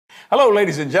Hello,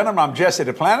 ladies and gentlemen. I'm Jesse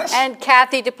Duplantis. And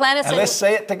Kathy Duplantis. And let's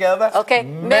say it together. Okay.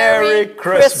 Merry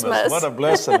Christmas. What a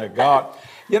blessing of God.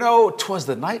 You know, 'twas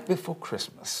the night before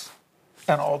Christmas,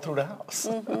 and all through the house.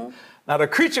 Not a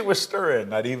creature was stirring,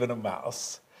 not even a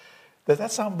mouse. Does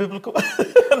that sound biblical?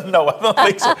 No, I don't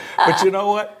think so. But you know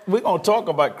what? We're going to talk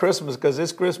about Christmas because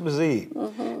it's Christmas Eve.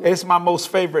 It's my most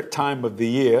favorite time of the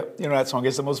year. You know that song,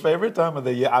 it's the most favorite time of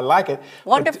the year. I like it.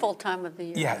 Wonderful time of the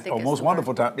year. Yeah, most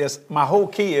wonderful time. Yes, my whole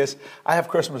key is I have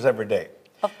Christmas every day.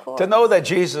 Of course. To know that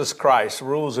Jesus Christ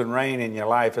rules and reigns in your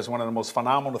life is one of the most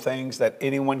phenomenal things that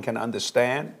anyone can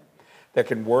understand, that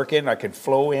can work in, that can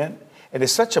flow in. And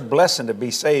it's such a blessing to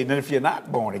be saved. And if you're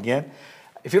not born again,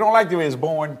 if you don't like the way it's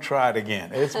born, try it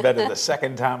again. It's better the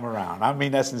second time around. I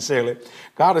mean that sincerely.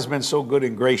 God has been so good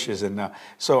and gracious. And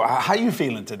so how you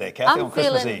feeling today, Kathy, on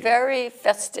Christmas Eve? I'm feeling very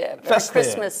festive.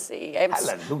 Christmassy. I'm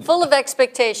Hallelujah. full of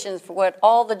expectations for what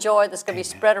all the joy that's going to be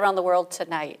spread around the world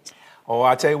tonight. Oh,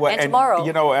 I tell you what. And tomorrow.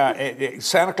 You know,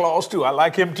 Santa Claus, too. I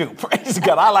like him, too. Praise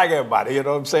God. I like everybody. You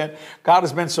know what I'm saying? God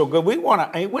has been so good. We're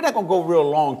not going to go real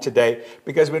long today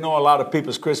because we know a lot of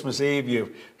people's Christmas Eve, you're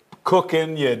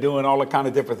cooking, you're doing all the kind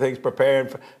of different things,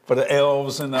 preparing for the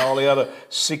elves and all the other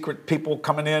secret people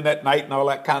coming in at night and all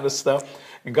that kind of stuff.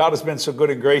 And God has been so good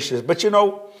and gracious. But you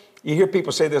know, you hear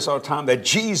people say this all the time, that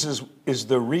Jesus is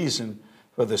the reason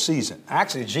for the season.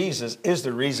 Actually, Jesus is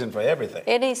the reason for everything.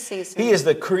 Any season. He is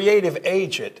the creative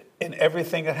agent in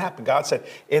everything that happened. God said,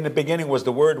 in the beginning was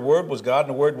the Word was God,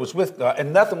 and the Word was with God,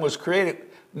 and nothing was created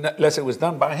unless it was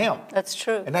done by Him. That's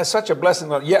true. And that's such a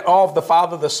blessing. Yet all of the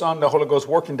Father, the Son, the Holy Ghost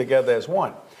working together as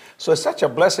one. So it's such a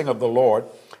blessing of the Lord.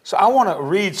 So I want to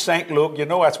read St. Luke. You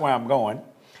know that's where I'm going.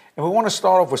 And we want to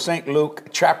start off with St. Luke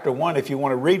chapter 1, if you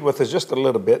want to read with us just a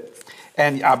little bit.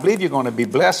 And I believe you're going to be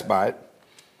blessed by it.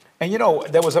 And you know,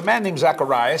 there was a man named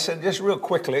Zacharias, and just real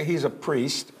quickly, he's a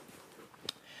priest.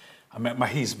 I mean,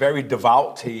 he's very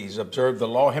devout. He's observed the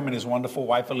law, him and his wonderful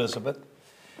wife, Elizabeth.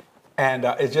 And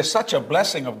it's just such a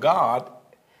blessing of God.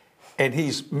 And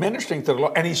he's ministering to the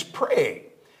Lord, and he's praying.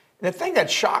 The thing that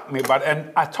shocked me about it,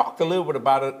 and I talked a little bit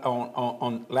about it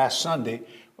on last Sunday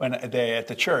when they at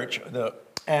the church,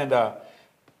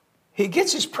 he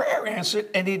gets his prayer answered,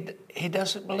 and he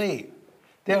doesn't believe.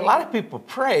 There are a lot of people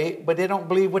pray, but they don't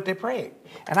believe what they pray.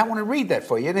 And I want to read that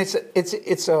for you. And it's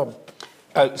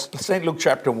St. Luke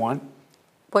chapter 1.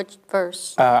 Which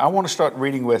verse? I want to start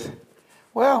reading with,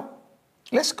 well,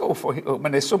 let's go for,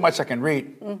 when there's so much I can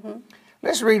read.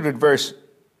 Let's read with verse,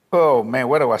 oh man,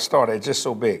 where do I start? It's just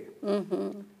so big.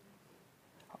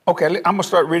 Okay, I'm going to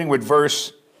start reading with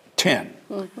verse 10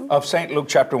 of St. Luke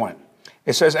chapter 1.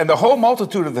 It says, and the whole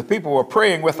multitude of the people were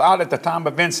praying without at the time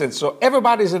of incense. So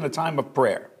everybody's in a time of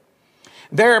prayer.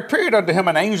 There appeared unto him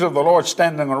an angel of the Lord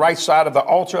standing on the right side of the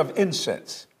altar of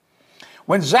incense.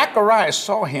 When Zacharias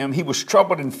saw him, he was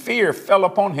troubled, and fear fell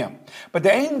upon him. But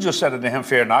the angel said unto him,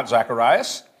 fear not,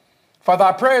 Zacharias, for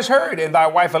thy prayer is heard, and thy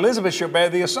wife Elizabeth shall bear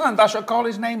thee a son. Thou shalt call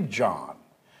his name John.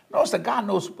 Notice that God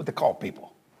knows what to call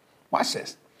people. Watch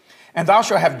this. And thou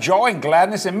shalt have joy and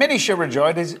gladness, and many shall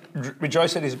rejoice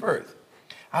at his birth.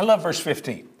 I love verse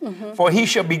 15. For he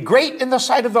shall be great in the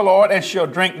sight of the Lord, and shall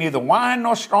drink neither wine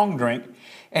nor strong drink,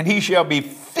 and he shall be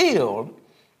filled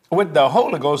with the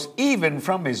Holy Ghost even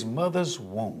from his mother's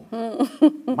womb.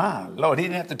 My Lord, he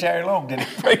didn't have to tarry long, did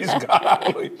he? Praise God.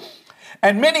 Hallelujah.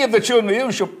 And many of the children of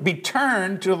Israel shall be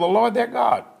turned to the Lord their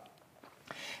God.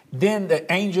 Then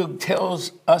the angel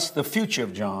tells us the future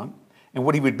of John and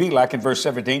what he would be like in verse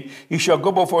 17. He shall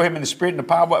go before him in the spirit and the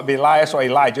power of Elias or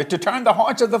Elijah, to turn the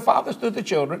hearts of the fathers to the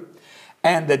children,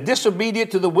 and the disobedient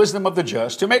to the wisdom of the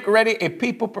just, to make ready a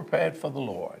people prepared for the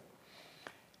Lord.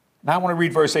 Now I want to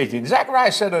read verse 18.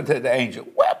 Zacharias said unto the angel,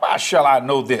 whereby shall I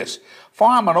know this? For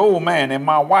I'm an old man, and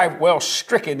my wife well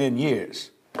stricken in years.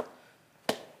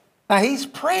 Now he's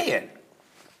praying.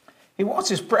 He wants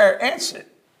his prayer answered.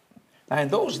 Now in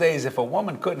those days, if a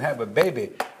woman couldn't have a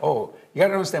baby, you got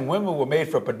to understand, women were made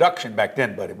for production back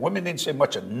then, buddy. Women didn't say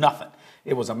much of nothing.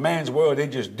 It was a man's world. They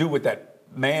just do what that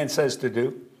man says to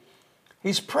do.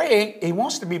 He's praying. He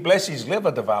wants to be blessed. He's lived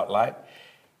a devout life.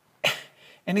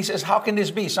 And he says, how can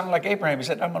this be? Sound like Abraham. He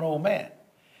said, I'm an old man.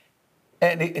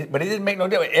 But it didn't make no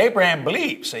difference. Abraham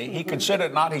believed, see. He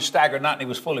considered not, he staggered not, and he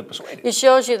was fully persuaded. It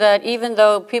shows you that even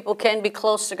though people can be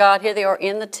close to God, here they are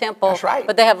in the temple. That's right.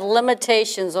 But they have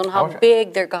limitations on how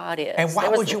big their God is. And why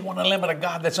would you want to limit a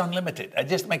God that's unlimited? It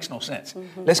just makes no sense.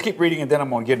 Let's keep reading, and then I'm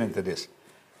going to get into this.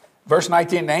 Verse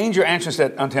 19, the angel answered and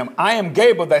said unto him, I am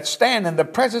Gabriel that stand in the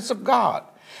presence of God,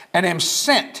 and am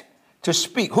sent to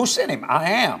speak. Who sent him?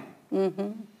 I am.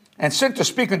 and sent to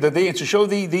speak unto thee and to show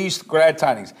thee these glad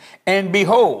tidings. And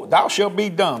behold, thou shalt be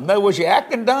dumb. In other words, you're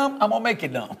acting dumb, I'm going to make you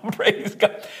dumb. Praise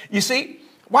God. You see,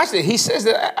 watch this. He says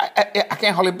that I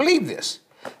can't hardly believe this.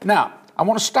 Now, I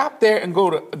want to stop there and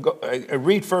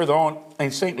read further on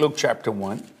in St. Luke chapter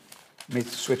 1. Let me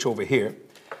switch over here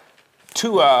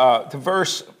to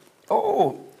verse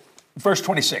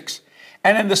 26.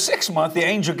 And in the 6th month, the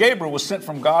angel Gabriel was sent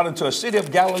from God into a city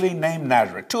of Galilee named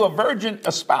Nazareth, to a virgin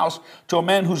espoused to a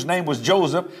man whose name was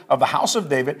Joseph of the house of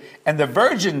David, and the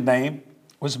virgin name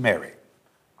was Mary.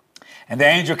 And the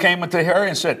angel came unto her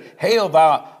and said, Hail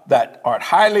thou that art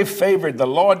highly favored, the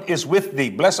Lord is with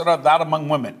thee. Blessed art thou among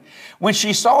women. When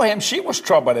she saw him, she was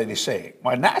troubled at his saying.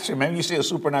 Well, naturally, maybe you see a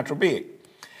supernatural being.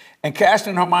 And cast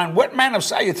in her mind what manner of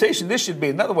salutation this should be.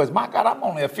 In other words, my God, I'm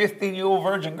only a 15-year-old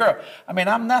virgin girl. I mean,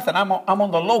 I'm nothing. I'm on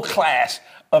the low class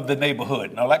of the neighborhood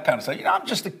and all that kind of stuff. I'm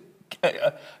just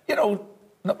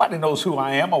nobody knows who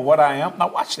I am or what I am. Now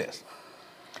watch this.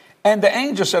 And the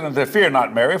angel said unto her, Fear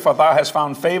not, Mary, for thou hast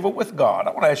found favor with God.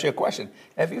 I want to ask you a question.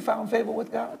 Have you found favor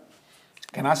with God?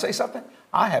 Can I say something?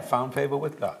 I have found favor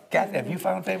with God. Kathy, have you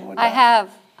found favor with God? I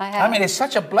have. I mean, it's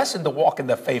such a blessing to walk in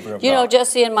the favor of God. You know,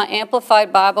 Jesse, in my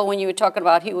Amplified Bible, when you were talking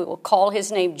about he will call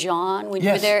his name John, when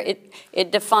you were there,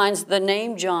 it defines the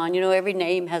name John. You know, every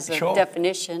name has a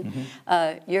definition.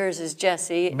 Mm-hmm. Yours is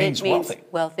Jesse. It means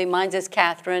wealthy. Mine is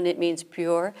Catherine. It means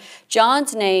pure.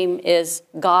 John's name is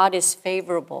God is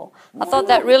favorable. I thought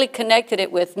that really connected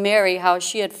it with Mary, how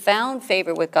she had found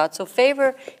favor with God. So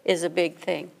favor is a big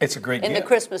thing. It's a great in gift. The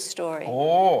Christmas story.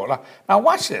 Oh, now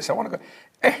watch this. I want to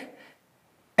go.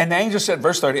 And the angel said,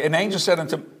 verse 30, and the angel said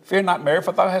unto him, Fear not, Mary,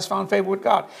 for thou hast found favor with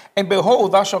God. And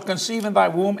behold, thou shalt conceive in thy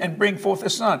womb and bring forth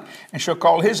a son, and shall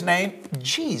call his name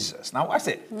Jesus. Now watch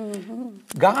it.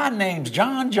 Mm-hmm. God names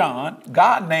John, John.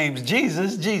 God names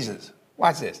Jesus, Jesus.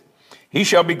 Watch this. He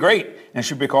shall be great, and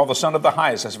shall be called the Son of the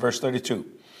Highest. That's verse 32.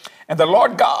 And the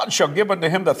Lord God shall give unto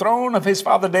him the throne of his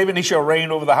father David, and he shall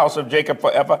reign over the house of Jacob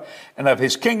forever, and of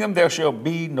his kingdom there shall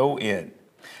be no end.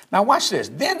 Now watch this.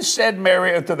 Then said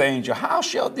Mary unto the angel, How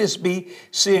shall this be,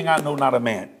 seeing I know not a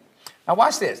man? Now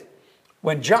watch this.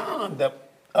 When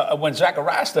when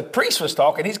Zacharias, the priest, was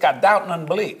talking, he's got doubt and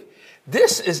unbelief.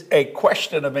 This is a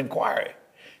question of inquiry.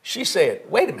 She said,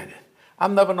 wait a minute.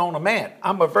 I've never known a man.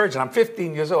 I'm a virgin. I'm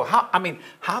 15 years old.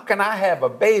 How can I have a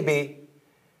baby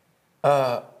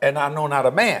and I know not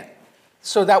a man?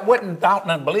 So that wasn't doubt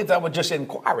and unbelief. That was just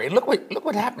inquiry. Look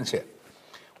what happens here.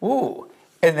 Ooh.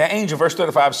 And the angel, verse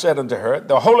 35, said unto her,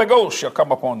 The Holy Ghost shall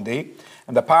come upon thee,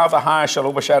 and the power of the highest shall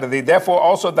overshadow thee. Therefore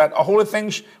also that a holy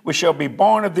thing which shall be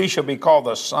born of thee shall be called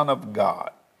the Son of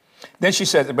God. Then she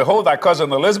said, Behold, thy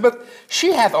cousin Elizabeth,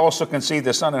 she hath also conceived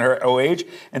a son in her old age,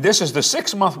 and this is the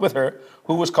 6th month with her,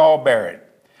 who was called barren.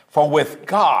 For with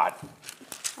God,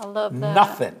 I love that.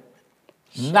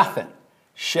 nothing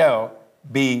shall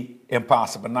be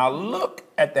impossible. Now look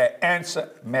at the answer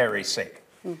Mary said.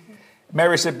 Mm-hmm.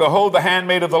 Mary said, Behold, the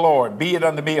handmaid of the Lord, be it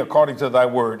unto me according to thy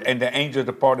word. And the angel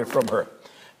departed from her.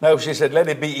 No, she said, let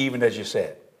it be even as you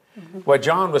said. Mm-hmm. What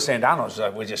John was saying,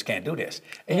 we just can't do this.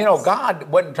 And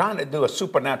God wasn't trying to do a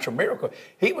supernatural miracle.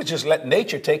 He was just letting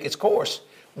nature take its course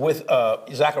with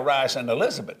Zacharias and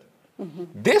Elizabeth. Mm-hmm.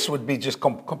 This would be just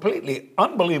completely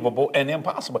unbelievable and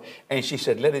impossible. And she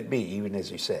said, let it be even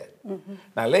as you said. Mm-hmm.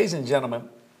 Now, ladies and gentlemen,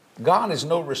 God is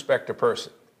no respecter of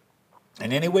person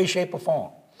in any way, shape, or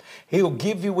form. He'll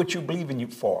give you what you believe in you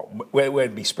for, whether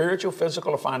it be spiritual,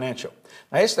 physical, or financial.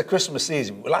 Now, it's the Christmas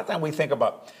season. A lot of times we think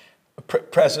about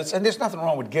presents, and there's nothing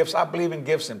wrong with gifts. I believe in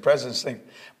gifts and presents.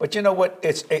 But you know what?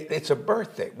 It's a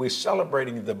birthday. We're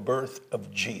celebrating the birth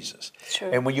of Jesus. Sure.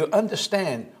 And when you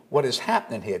understand what is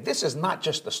happening here, this is not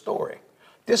just a story.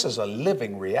 This is a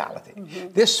living reality.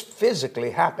 Mm-hmm. This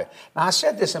physically happened. Now, I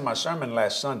said this in my sermon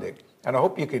last Sunday, and I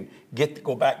hope you can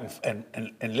go back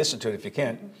and listen to it if you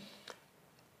can. Mm-hmm.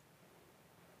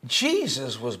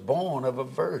 Jesus was born of a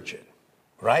virgin,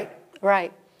 right?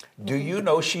 Right. Do you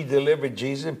know she delivered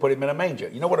Jesus and put him in a manger?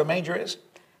 You know what a manger is?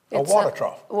 A water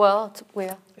trough.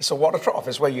 It's a water trough.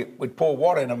 It's where you would pour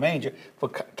water in a manger for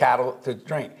cattle to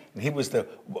drink. And he's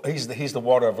the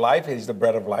water of life. He's the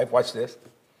bread of life. Watch this.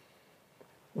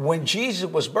 When Jesus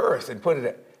was birthed and put it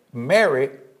in, Mary,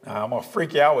 I'm going to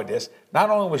freak you out with this, not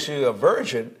only was she a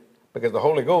virgin, because the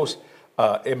Holy Ghost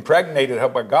impregnated her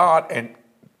by God and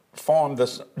formed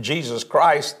this Jesus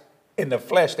Christ in the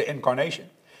flesh, the incarnation,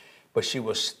 but she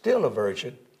was still a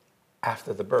virgin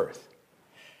after the birth.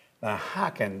 Now,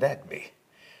 how can that be?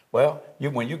 Well,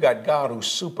 when you got God who's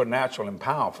supernatural and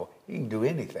powerful, he can do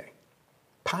anything.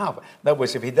 Powerful. In other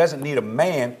words, if he doesn't need a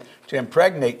man to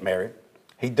impregnate Mary,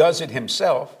 he does it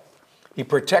himself. He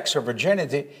protects her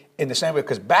virginity in the same way,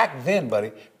 because back then,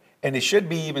 buddy, and it should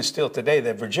be even still today,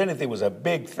 that virginity was a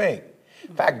big thing.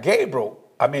 In fact,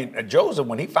 Joseph,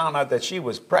 when he found out that she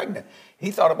was pregnant,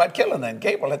 he thought about killing her, and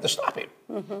Gabriel had to stop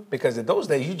him. Because in those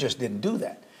days, you just didn't do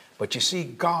that. But you see,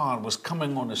 God was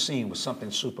coming on the scene with something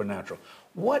supernatural.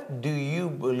 What do you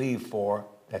believe for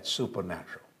that's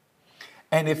supernatural?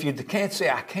 And if you can't say,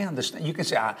 I can't understand, you can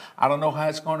say, I don't know how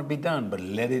it's going to be done, but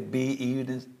let it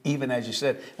be even as you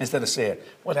said, instead of saying,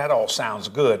 well, that all sounds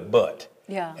good, but.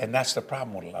 Yeah. And that's the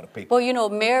problem with a lot of people. Well, you know,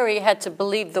 Mary had to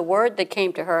believe the word that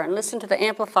came to her. And listen to the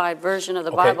Amplified version of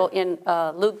the Bible in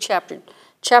Luke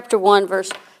chapter 1,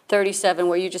 verse 37,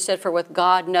 where you just said, for with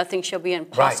God nothing shall be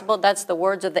impossible. Right. That's the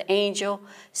words of the angel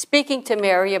speaking to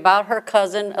Mary about her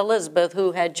cousin Elizabeth,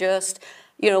 who had just,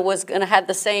 was going to have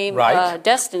the same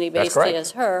destiny basically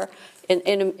as her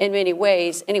in many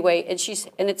ways. Anyway,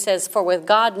 and it says, for with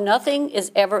God nothing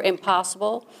is ever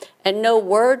impossible, and no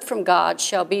word from God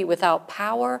shall be without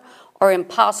power or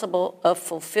impossible of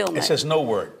fulfillment. It says no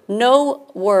word. No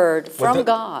word from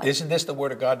God. Isn't this the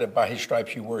word of God, that by his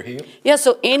stripes you were healed? Yeah,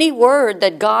 so any word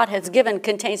that God has given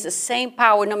contains the same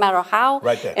power, no matter how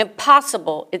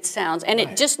impossible it sounds. And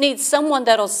it just needs someone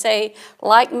that'll say,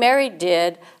 like Mary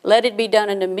did, let it be done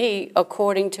unto me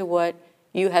according to what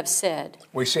you have said.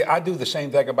 We see, I do the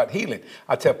same thing about healing.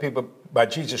 I tell people, by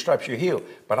Jesus' stripes you're healed,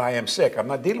 but I am sick. I'm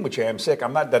not dealing with you, I am sick.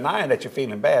 I'm not denying that you're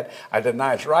feeling bad. I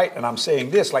deny it's right, and I'm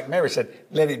saying this, like Mary said,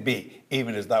 let it be,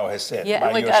 even as thou hast said.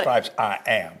 By your stripes I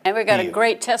am And we got healed. A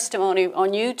great testimony on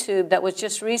YouTube that was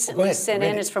just recently sent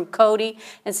in. It's from Cody,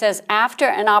 and says, after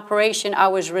an operation, I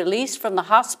was released from the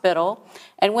hospital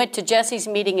and went to Jesse's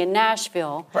meeting in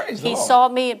Nashville. He saw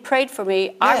me and prayed for me.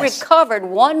 Yes. I recovered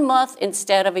 1 month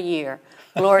instead of a year.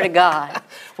 Glory to God.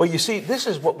 Well, you see, this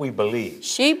is what we believe.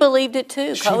 She believed it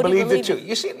too. She believed it too.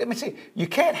 You see, let me see. You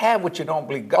can't have what you don't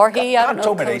believe. God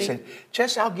told me, he said,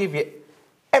 Jess, I'll give you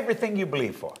everything you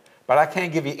believe for, but I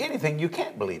can't give you anything you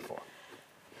can't believe for.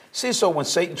 See, so when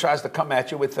Satan tries to come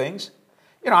at you with things,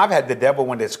 I've had the devil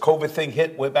when this COVID thing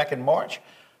hit way back in March.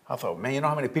 I thought, man, you know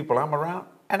how many people I'm around?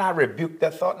 And I rebuked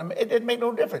that thought. And it didn't make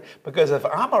no difference. Because if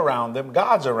I'm around them,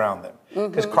 God's around them.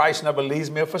 Because Christ never leaves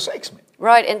me or forsakes me.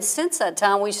 Right. And since that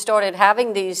time, we started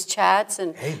having these chats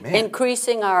and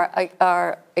increasing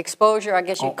our exposure, I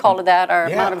guess you'd call it that, our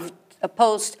amount of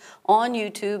posts on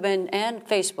YouTube and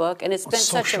Facebook, and it's been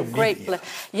such a great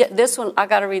this one, I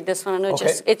got to read this one. I know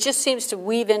it just seems to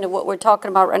weave into what we're talking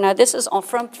about right now. This is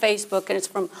from Facebook, and it's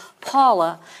from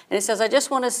Paula, and it says, I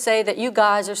just want to say that you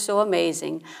guys are so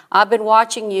amazing. I've been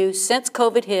watching you since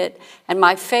COVID hit, and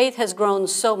my faith has grown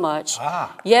so much.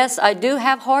 Yes, I do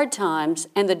have hard times,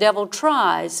 and the devil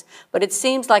tries, but it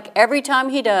seems like every time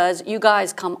he does, you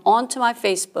guys come onto my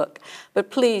Facebook. But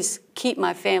please keep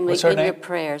my family in your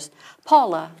prayers.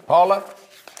 Paula.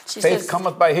 Faith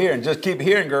cometh by hearing. Just keep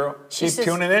hearing, girl. Keep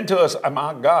tuning into us.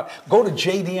 My God. Go to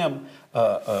JDM,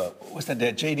 what's that,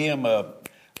 JDM,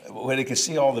 where they can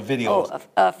see all the videos.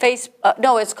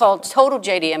 No, it's called Total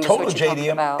JDM. Total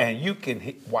JDM, and you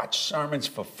can watch sermons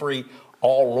for free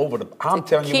all over I'm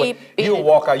telling you what, you'll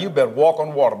walk out, you better walk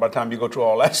on water by the time you go through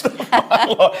all that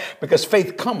stuff. Because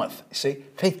faith cometh, see?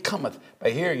 Faith cometh by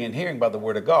hearing, and hearing by the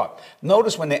word of God.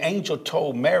 Notice when the angel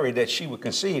told Mary that she would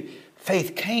conceive,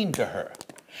 faith came to her.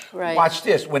 Right. Watch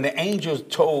this. When the angel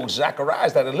told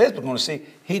Zacharias that Elizabeth was going to see,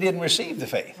 he didn't receive the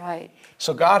faith. Right.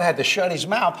 So God had to shut his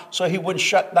mouth so he wouldn't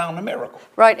shut down the miracle.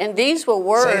 Right, and these were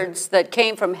words that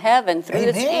came from heaven through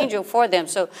this angel for them.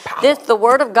 So the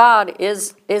word of God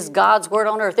is God's word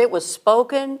on earth. It was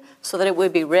spoken so that it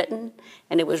would be written,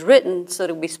 and it was written so that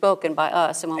it would be spoken by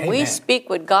us. And when we speak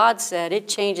what God said, it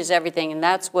changes everything, and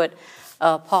that's what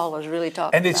Paul was really talking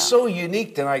about. And it's so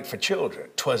unique tonight for children.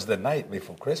 'Twas the night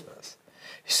before Christmas.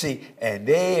 See, and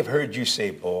they've heard you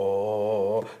say,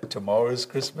 boy, tomorrow's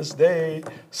Christmas Day.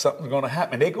 Something's going to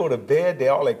happen. They go to bed,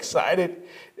 they're all excited.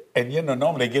 And,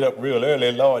 normally they get up real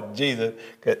early, Lord Jesus.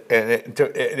 And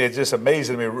it's just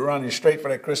amazing to me, running straight for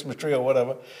that Christmas tree or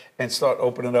whatever, and start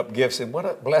opening up gifts. And what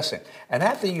a blessing. And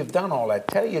after you've done all that,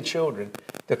 tell your children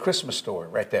the Christmas story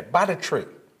right there, by the tree.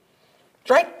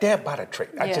 Right there by the tree.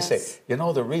 I just say,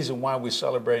 the reason why we're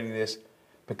celebrating this,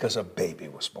 because a baby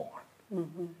was born.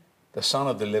 Mm-hmm. The Son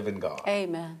of the living God.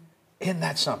 Amen. Isn't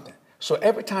that something? So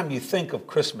every time you think of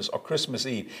Christmas or Christmas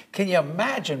Eve, can you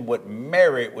imagine what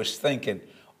Mary was thinking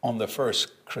on the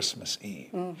first Christmas Eve?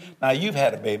 Mm-hmm. Now, you've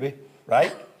had a baby,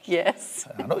 right? Yes.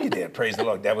 I know you did. Praise the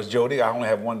Lord. That was Jody. I only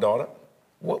have one daughter.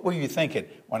 What were you thinking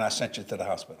when I sent you to the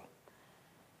hospital?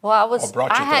 Well, Or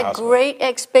brought you I to the had hospital? great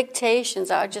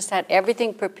expectations. I just had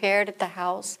everything prepared at the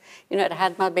house. You know, I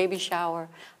had my baby shower.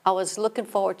 I was looking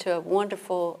forward to a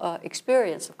wonderful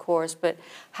experience, of course, but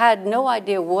had no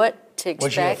idea what to expect.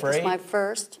 Was you afraid? It's my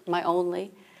first, my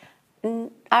only.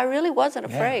 I really wasn't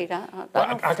Yeah. afraid. Well,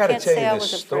 I gotta can't tell say you I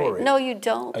this was story. afraid. No, you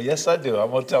don't. Yes, I do. I'm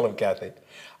going to tell them, Kathy.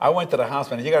 I went to the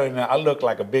hospital. And you got to remember, I looked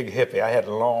like a big hippie. I had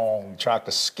long,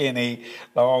 chocolate, skinny,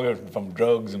 long from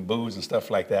drugs and booze and stuff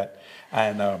like that.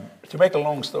 And to make a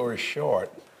long story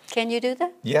short, Can you do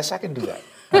that? yes, I can do that.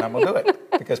 And I'm going to do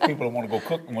it because people want to go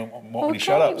cook and want me to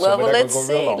shut up. Well, we're not let's gonna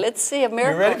go real see. long. Let's see a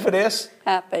miracle. You ready for this?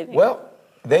 Happen. Well,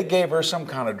 they gave her some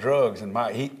kind of drugs, and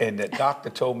the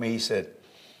doctor told me, he said,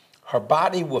 her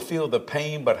body will feel the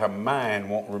pain, but her mind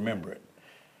won't remember it.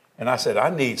 And I said, I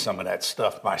need some of that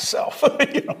stuff myself.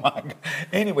 You know,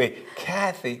 anyway,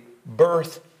 Kathy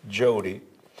birthed Jody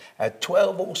at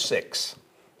 12:06,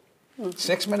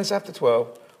 6 minutes after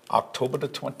 12, October the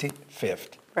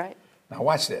 25th. Right. Now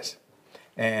watch this.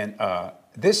 And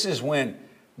this is when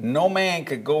no man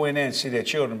could go in there and see their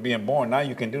children being born. Now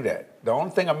you can do that. The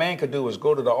only thing a man could do is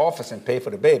go to the office and pay for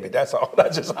the baby. That's all.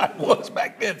 That's just how it was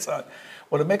back then, son.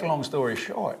 Well, to make a long story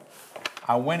short,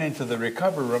 I went into the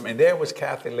recovery room, and there was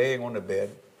Kathy laying on the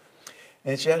bed.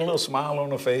 And she had a little smile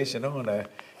on her face, you know, and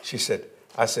she said,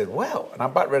 I said, well, and I'm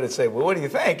about ready to say, well, what do you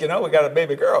think? You know, we got a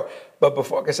baby girl. But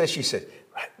before I could say, she said,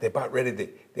 they're about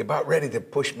ready to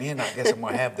push me in. I guess I'm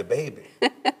going to have the baby.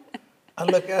 I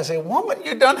looked at her and said, woman,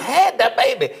 you done had that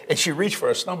baby. And she reached for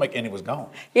her stomach, and it was gone.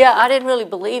 Yeah, I didn't really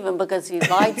believe him because he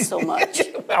lied so much.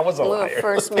 I was a liar. We were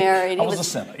first married. I was a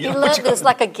sinner. He loved it. It was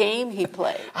like a game he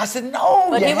played. I said, no.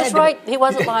 But he was right. He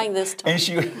wasn't lying this time. And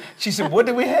she said, what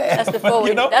did we have? That's before we,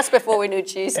 you know? that's before we knew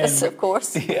Jesus, of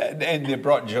course. Yeah, and they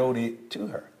brought Jody to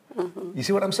her. Mm-hmm. You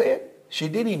see what I'm saying? She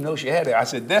didn't even know she had it. I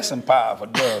said, that's some powerful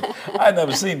drugs. I'd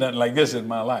never seen nothing like this in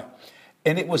my life.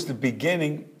 And it was the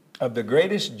beginning of the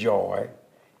greatest joy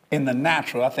in the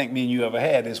natural I think me and you ever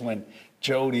had is when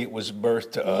Jody was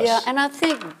birthed to us. Yeah, and I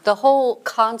think the whole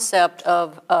concept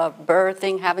of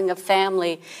birthing, having a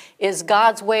family, is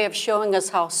God's way of showing us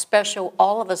how special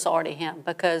all of us are to Him.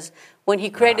 Because when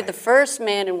He created the first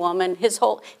man and woman,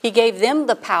 He gave them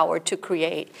the power to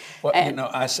create. Well, and you know,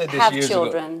 I said this have years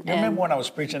children. ago. You remember when I was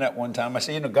preaching that one time? I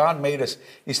said, you know, God made us.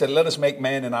 He said, let us make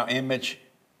man in our image,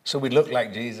 so we look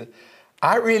like Jesus.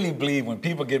 I really believe when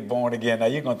people get born again, now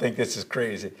you're going to think this is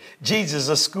crazy. Jesus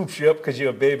just scoops you up because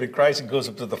you're a baby in Christ and goes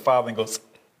up to the Father and goes,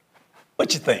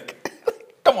 what you think?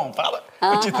 Come on, Father.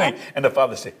 What you think? And the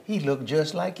Father said, he looked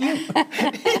just like you.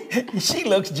 She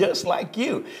looks just like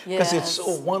you. Because it's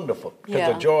so wonderful.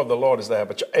 Because the joy of the Lord is to have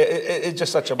a child. It's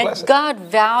just such a blessing. And God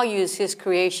values His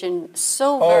creation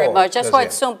so very much. That's why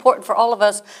it's so important for all of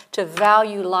us to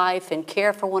value life and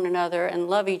care for one another and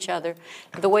love each other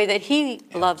the way that He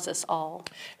loves us all.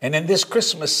 And in this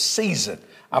Christmas season,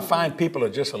 I find people are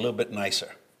just a little bit nicer.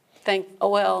 Some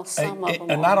of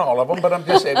them and not all of them, but I'm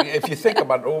just saying, if you think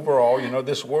about it overall, you know,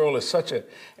 this world is such a,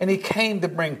 and He came to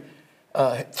bring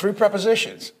 3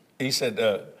 prepositions. He said,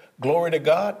 glory to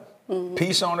God,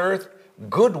 peace on earth,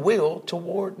 goodwill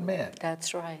toward men.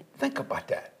 That's right. Think about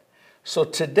that. So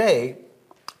today,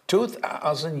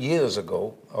 2,000 years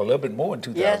ago, or a little bit more than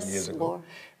 2,000 years ago, more.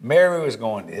 Mary was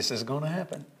going, this is going to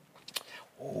happen.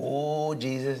 Oh,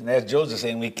 Jesus. And as Joseph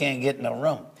saying, we can't get in the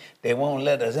room. They won't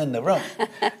let us in the room.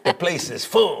 The place is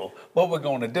full. What we're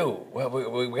going to do? Well,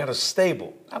 we got a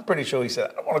stable. I'm pretty sure he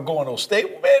said, I don't want to go in no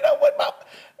stable. Man, I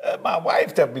want my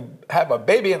wife to have a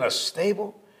baby in a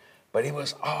stable. But he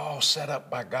was all set up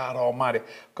by God Almighty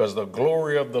because the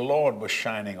glory of the Lord was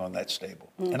shining on that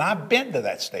stable. Mm-hmm. And I've been to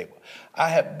that stable. I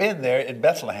have been there in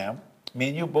Bethlehem. Me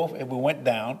and you both, and we went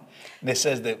down, and it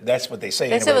says that's what they say.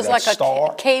 They said it was like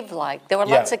star. A cave-like. There were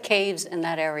lots of caves in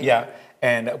that area. Yeah,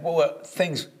 and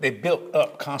things, they built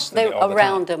up constantly all the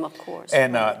around time. them, of course.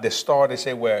 And the star, they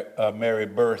say, where Mary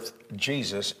birthed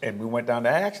Jesus, and we went down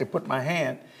there. I actually put my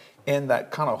hand in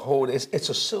that kind of hole. It's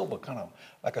a silver, kind of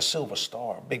like a silver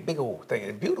star, big old thing,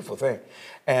 a beautiful thing.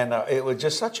 And it was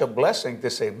just such a blessing to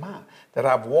say, that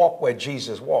I've walked where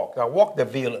Jesus walked. I walked the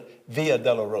Via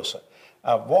Dolorosa.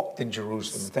 I've walked in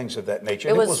Jerusalem and things of that nature.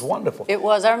 It was wonderful. It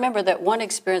was. I remember that one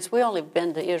experience. We only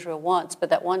been to Israel once, but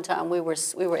that one time we were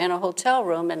in a hotel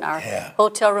room, and our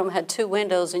hotel room had 2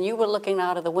 windows, and you were looking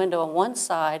out of the window on one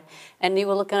side, and you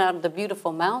were looking out of the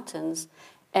beautiful mountains.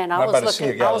 And I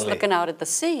was looking out at the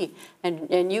sea,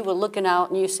 and you were looking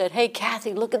out, and you said, hey,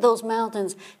 Kathy, look at those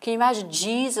mountains. Can you imagine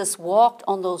Jesus walked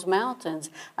on those mountains?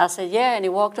 I said, yeah, and He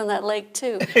walked on that lake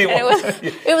too.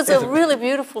 It was a really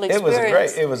beautiful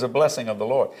experience. It was a blessing of the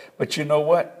Lord. But you know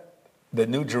what? The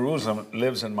New Jerusalem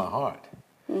lives in my heart.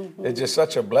 It's just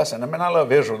such a blessing. I mean, I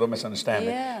love Israel, don't misunderstand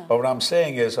me. Yeah. But what I'm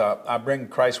saying is I bring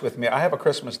Christ with me. I have a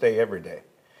Christmas day every day.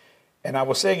 And I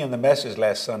was saying in the message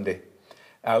last Sunday,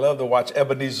 I love to watch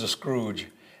Ebenezer Scrooge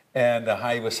and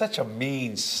how he was such a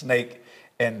mean snake.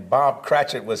 And Bob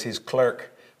Cratchit was his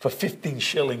clerk for 15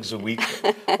 shillings a week.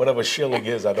 Whatever shilling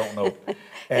is, I don't know.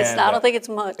 And, I don't think it's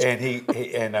much. And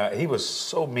he was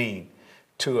so mean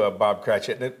to Bob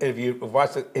Cratchit. And if you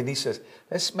watch it, and he says,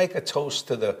 let's make a toast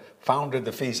to the founder of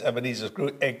the feast, Ebenezer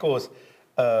Scrooge. And of course,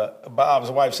 Bob's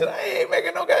wife said, I ain't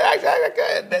making no good.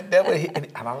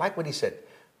 And I like what he said.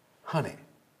 Honey,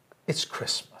 it's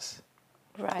Christmas.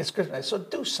 Right. It's Christmas. So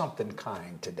do something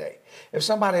kind today. If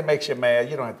somebody makes you mad,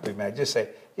 you don't have to be mad. Just say,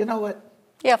 you know what?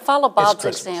 Yeah, follow Bob's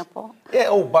Christmas. example. Yeah,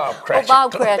 Bob Cratchit.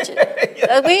 Bob Cratchit.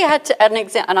 We had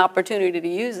an opportunity to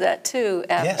use that too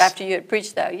after you had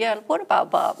preached that. Yeah, what about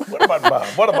Bob? What about Bob?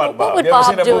 What about Bob? What would You ever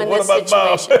seen Bob that do movie? in What this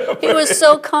about situation? Bob? He was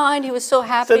so kind. He was so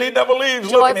happy. Said he never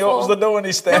leaves. Look, and he opens the door and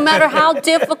he's standing. No matter how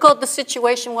difficult the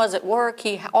situation was at work,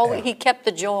 he kept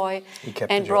the joy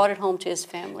and brought it home to his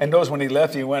family. And those when he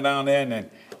left, he went down there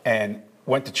and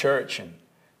went to church, and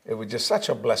it was just such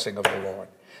a blessing of the Lord.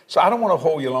 So I don't want to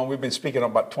hold you long. We've been speaking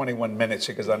about 21 minutes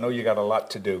because I know you got a lot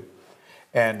to do.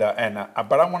 But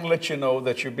I want to let you know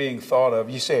that you're being thought of.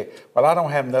 You say, well, I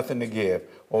don't have nothing to give.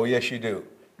 Oh, yes, you do.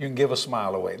 You can give a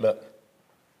smile away. Look,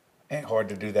 ain't hard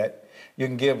to do that. You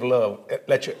can give love.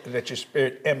 Let your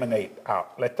spirit emanate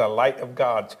out. Let the light of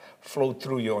God flow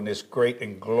through you on this great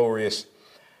and glorious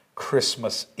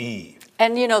Christmas Eve.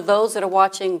 And, you know, those that are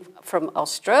watching from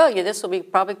Australia, this will be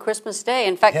probably Christmas Day.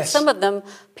 In fact, some of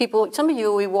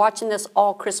you will be watching this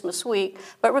all Christmas week.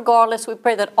 But regardless, we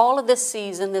pray that all of this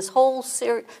season, this whole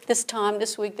series, this time,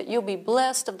 this week, that you'll be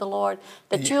blessed of the Lord,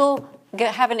 that you'll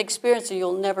have an experience that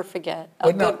you'll never forget.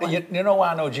 You know why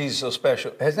I know Jesus is so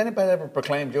special? Has anybody ever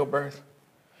proclaimed your birth?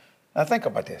 Now think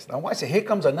about this. Now watch it. Here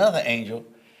comes another angel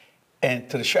and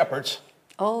to the shepherds.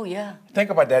 Oh, yeah. Think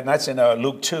about that. And that's in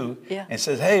Luke 2. Yeah. And it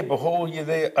says, hey, behold, you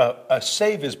there, a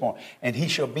Savior is born, and he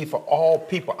shall be for all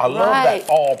people. I love that,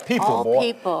 all people, all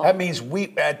people. That means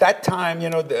we, at that time,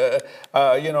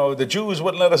 the Jews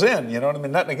wouldn't let us in. You know what I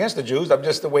mean? Nothing against the Jews. I'm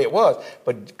just the way it was.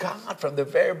 But God, from the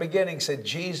very beginning, said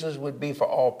Jesus would be for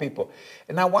all people.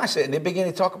 And now watch it. And they begin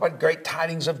to talk about great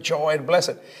tidings of joy and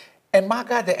blessing. And my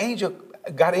God, the angel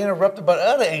got interrupted by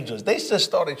other angels. They just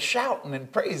started shouting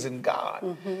and praising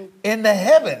God in the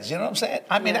heavens. You know what I'm saying?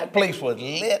 I mean, that place was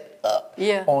lit up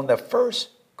on the first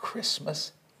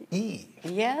Christmas Eve.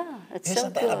 Yeah, it's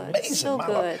Isn't that amazing? So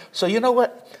good. So you know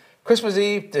what? Christmas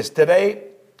Eve, this today,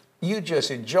 you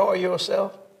just enjoy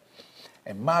yourself.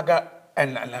 And my God,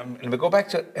 and let me go back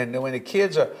to it. And when the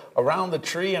kids are around the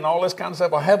tree and all this kind of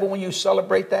stuff, or heaven when you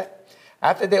celebrate that,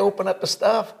 after they open up the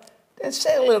stuff, and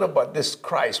say a little about this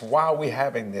Christ, why we're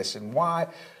having this and why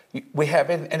we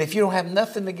have it. And if you don't have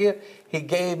nothing to give, he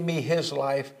gave me his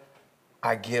life.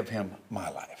 I give him my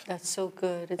life. That's so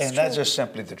good. It's and true. That's just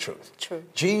simply the truth. True.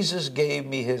 Jesus gave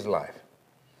me his life.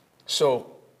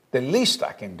 So the least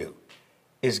I can do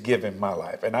is give him my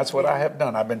life. And that's what I have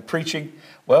done. I've been preaching.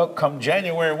 Well, come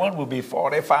January 1 will be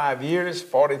 45 years,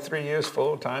 43 years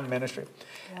full-time ministry.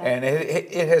 Yeah. And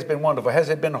it has been wonderful. Has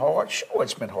it been hard? Sure,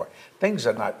 it's been hard. Things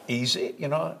are not easy, you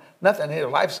know. Nothing here.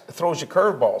 Life throws you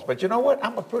curveballs. But you know what?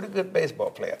 I'm a pretty good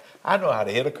baseball player. I know how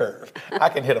to hit a curve. I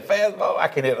can hit a fastball, I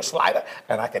can hit a slider,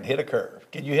 and I can hit a curve.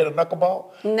 Can you hit a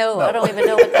knuckleball? No, I don't even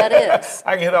know what that is.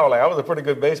 I can hit all that. I was a pretty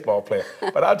good baseball player.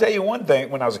 But I'll tell you one thing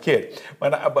when I was a kid.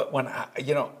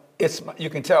 You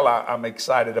can tell I'm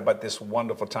excited about this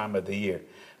wonderful time of the year.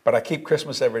 But I keep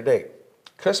Christmas every day.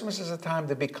 Christmas is a time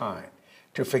to be kind,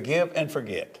 to forgive and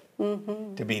forget,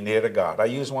 to be near to God. I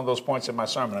use one of those points in my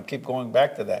sermon. I keep going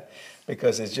back to that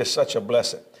because it's just such a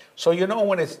blessing. So you know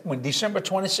when December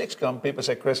 26th comes, people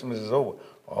say Christmas is over.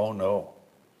 Oh, no.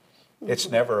 It's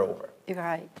never over. You're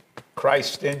right.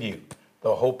 Christ in you,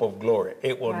 the hope of glory.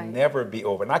 It will never be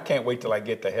over. And I can't wait till I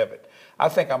get to heaven. I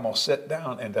think I'm going to sit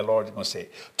down and the Lord's going to say,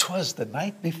 'twas the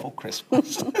night before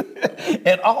Christmas.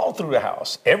 And all through the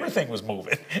house, everything was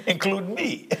moving, including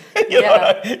me. You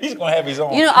know, he's going to have his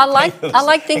own. You know, I like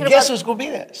thinking and guess who's going to be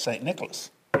there? St.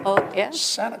 Nicholas. Oh, yeah.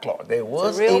 Santa Claus. There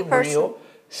was a real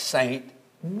St.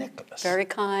 Nicholas. Very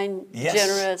kind,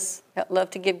 generous, love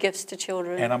to give gifts to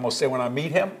children. And I'm going to say, when I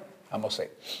meet him, I'm going to say,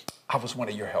 I was one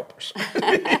of your helpers.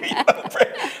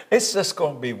 It's just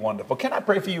going to be wonderful. Can I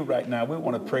pray for you right now? We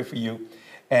want to pray for you.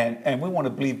 And we want to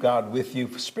believe God with you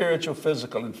for spiritual,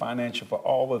 physical, and financial for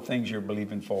all the things you're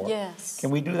believing for. Yes. Can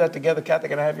we do that together? Kathy,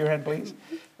 can I have your hand, please?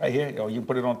 Right here. Oh, you can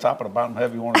put it on top or the bottom,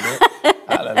 however you want to do it.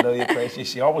 Hallelujah. Praise you.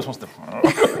 She always wants to.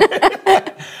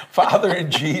 Father, in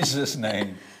Jesus'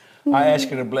 name, I ask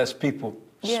you to bless people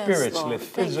Yes, spiritually, Lord.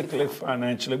 Thank you, physically, Father.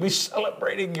 financially. We're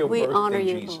celebrating your We birthday, honor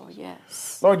you, Jesus. Lord.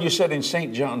 Yes. Lord, you said in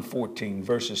St. John 14,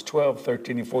 verses 12,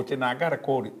 13, and 14, now I got to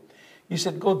quote it. You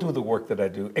said, go do the work that I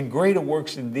do, and greater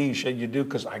works than these shall you do,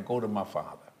 because I go to my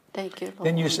Father. Thank you, Lord.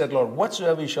 Then you said, Lord,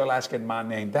 whatsoever you shall ask in my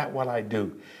name, that will I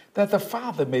do, that the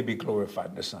Father may be glorified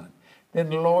in the Son. Then,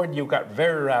 Lord, you got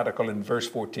very radical in verse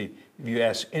 14. If you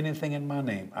ask anything in my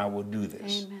name, I will do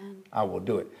this. Amen. I will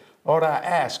do it. Lord, I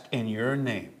ask in your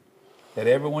name that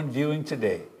everyone viewing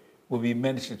today will be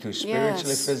ministered to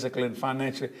spiritually, Yes. physically, and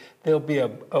financially. There'll be a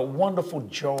wonderful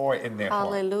joy in their heart.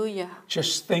 Hallelujah.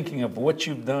 Just thinking of what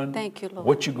you've done, Thank you, Lord.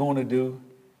 what you're going to do,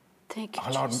 Thank you,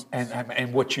 oh, Lord, Jesus.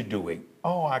 and what you're doing.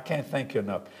 Oh, I can't thank you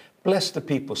enough. Bless the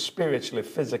people spiritually,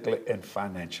 physically, and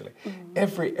financially.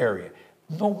 Every area,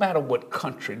 no matter what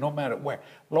country, no matter where.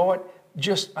 Lord,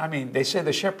 they say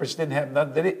the shepherds didn't have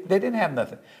nothing. They didn't have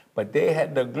nothing, but they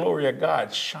had the glory of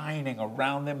God shining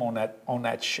around them on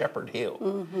that shepherd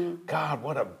hill. God,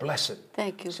 what a blessing.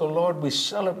 Thank you, So, Lord, we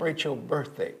celebrate your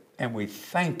birthday, and we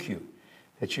thank you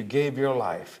that you gave your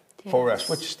life for us, Yes.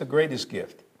 which is the greatest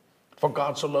gift. For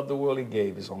God so loved the world, he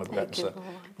gave his only begotten Thank you, Son.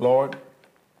 Lord. Lord,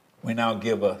 we now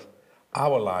give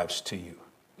our lives to you.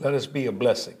 Let us be a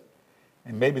blessing.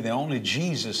 And maybe the only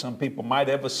Jesus some people might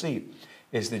ever see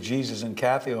is the Jesus in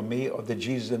Kathy or me, or the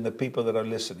Jesus in the people that are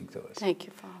listening to us. Thank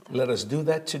you, Father. Let us do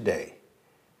that today.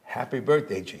 Happy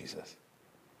birthday, Jesus.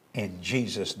 In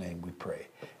Jesus' name we pray.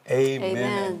 Amen.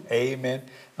 Amen. And amen.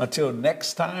 Until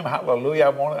next time, hallelujah. I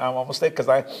want to stay because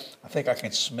I think I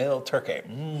can smell turkey.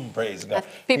 Praise God.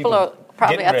 People are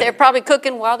probably getting out there, ready. probably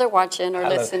cooking while they're watching or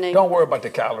Hallelujah. listening. Don't worry about the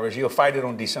calories. You'll fight it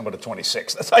on December the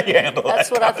 26th. That's how you handle That's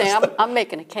that what I kind of think. stuff. I'm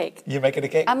making a cake. You making a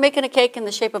cake? I'm making a cake in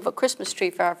the shape of a Christmas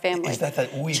tree for our family. Is that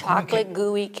ooey chocolate cake?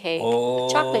 gooey cake? Oh,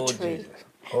 a chocolate tree. Jesus.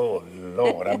 Oh,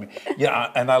 Lord.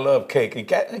 And I love cake.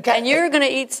 And you're going to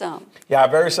eat some. Yeah, I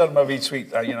very seldom ever eat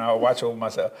sweet. I watch over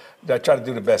myself. I try to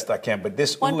do the best I can. But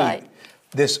this One bite.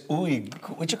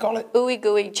 what you call it? Ooey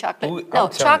gooey chocolate. Ooey- no, I'm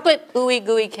telling chocolate ooey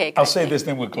gooey cake. I'll I say think. this,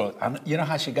 then we'll close. You know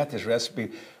how she got this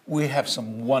recipe? We have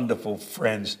some wonderful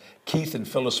friends, Keith and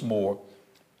Phyllis Moore.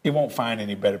 You won't find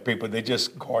any better people. They're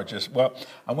just gorgeous. Well,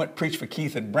 I went preach for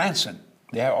Keith in Branson.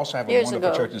 They also have a Years wonderful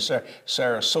ago. church in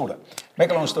Sarasota.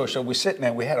 Make a long story short, we're sitting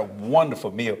there, we had a wonderful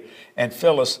meal, and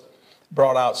Phyllis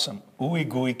brought out some ooey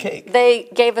gooey cake. They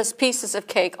gave us pieces of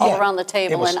cake all Yeah, around the it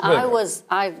table, was and really good.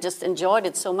 I just enjoyed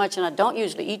it so much. And I don't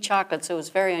usually eat chocolate, so it was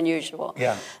very unusual.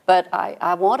 Yeah. But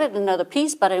I wanted another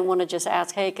piece, but I didn't want to just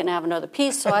ask, hey, can I have another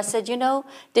piece? So I said,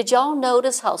 did y'all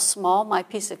notice how small my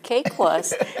piece of cake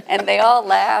was? And they all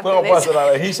laughed. Well, and was it all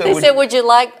right? He said, they said, would you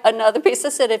like another piece? I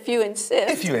said, if you insist.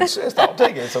 If you insist, I'll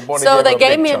take it. So they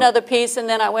gave me another piece, and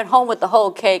then I went home with the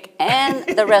whole cake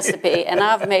and the recipe, and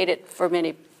I've made it for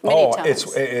many times.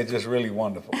 It's just really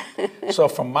wonderful. So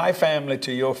from my family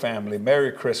to your family,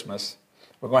 Merry Christmas.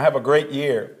 We're going to have a great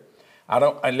year.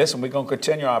 Listen, we're going to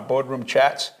continue our boardroom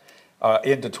chats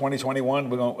into 2021.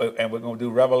 We're going to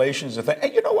do revelations and things.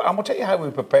 And you know what? I'm going to tell you how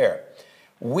we prepare.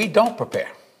 We don't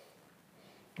prepare.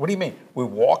 What do you mean? We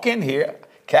walk in here.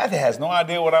 Kathy has no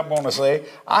idea what I'm going to say.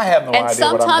 I have no idea what I'm going to say.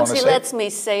 And sometimes he lets me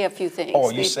say a few things. Oh,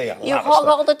 you say a lot You of hog stuff.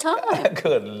 all the time.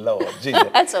 Good Lord, Jesus.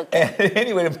 That's okay. And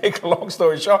anyway, to make a long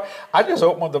story short, I just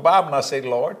open up the Bible and I say,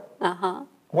 Lord,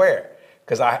 where?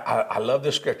 Because I love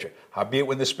the scripture. Howbeit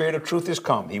when the Spirit of truth is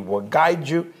come, he will guide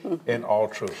you in all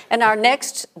truth. And our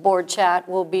next board chat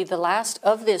will be the last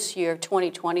of this year,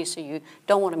 2020, so you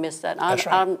don't want to miss that. That's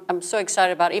right. I'm so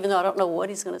excited about it, even though I don't know what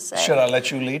he's going to say. Should I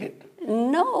let you lead it?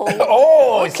 No.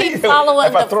 Oh, We'll see, keep following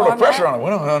if I the throw format. the pressure on it,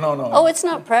 well, no. Oh, it's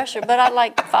not pressure, but I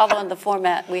like following the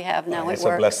format we have now. It's It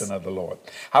works. a blessing of the Lord.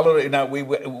 Hallelujah. Now,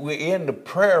 we're in the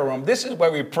prayer room. This is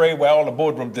where we pray where all the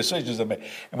boardroom decisions are made.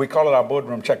 And we call it our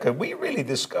boardroom chat because we really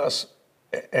discuss,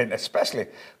 and especially,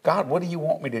 God, what do you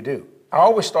want me to do? I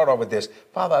always start off with this.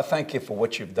 Father, I thank you for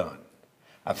what you've done.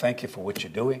 I thank you for what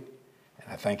you're doing.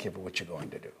 And I thank you for what you're going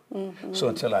to do. So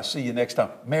until I see you next time,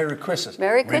 Merry Christmas.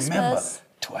 Merry Remember, Christmas.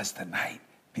 'twas the night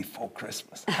before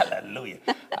Christmas. Hallelujah.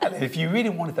 If you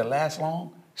really want it to last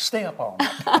long, stay up all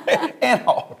night and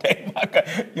all day. My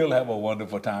God, you'll have a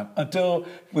wonderful time. Until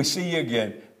we see you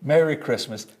again, Merry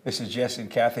Christmas. This is Jesse and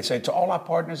Kathy saying to all our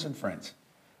partners and friends,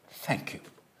 thank you.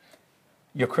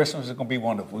 Your Christmas is going to be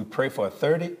wonderful. We pray for a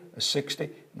 30, a 60,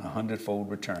 and a 100-fold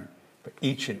return for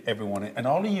each and every one. And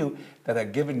all of you that are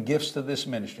giving gifts to this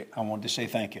ministry, I want to say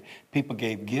thank you. People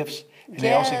gave gifts, and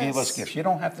they also gave us gifts. You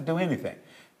don't have to do anything.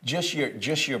 Just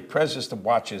your presence to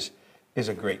watch us is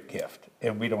a great gift,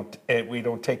 and we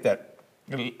don't take that.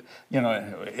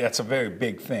 That's a very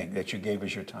big thing that you gave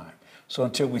us your time. So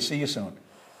until we see you soon,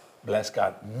 Bless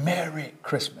God. Merry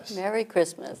Christmas. Merry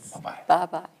Christmas. Bye-bye.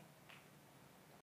 Bye-bye.